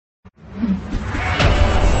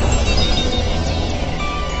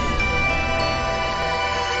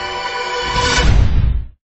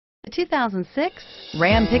2006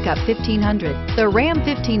 Ram Pickup 1500. The Ram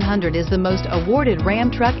 1500 is the most awarded Ram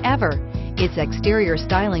truck ever. Its exterior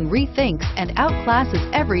styling rethinks and outclasses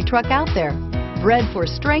every truck out there. Bred for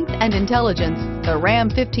strength and intelligence, the Ram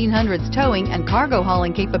 1500's towing and cargo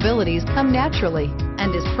hauling capabilities come naturally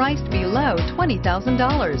and is priced below $20,000.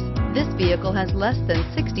 This vehicle has less than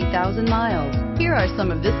 60,000 miles. Here are some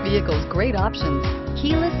of this vehicle's great options: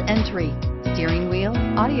 keyless entry, steering wheel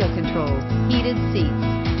audio controls, heated seats,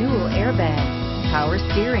 dual airbags, power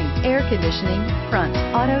steering, air conditioning, front,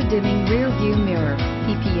 auto dimming rear view mirror,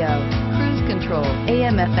 PPO, cruise control,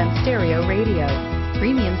 AM/FM stereo radio,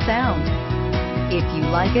 premium sound. If you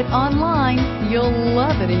like it online, you'll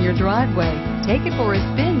love it in your driveway. Take it for a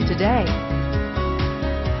spin today.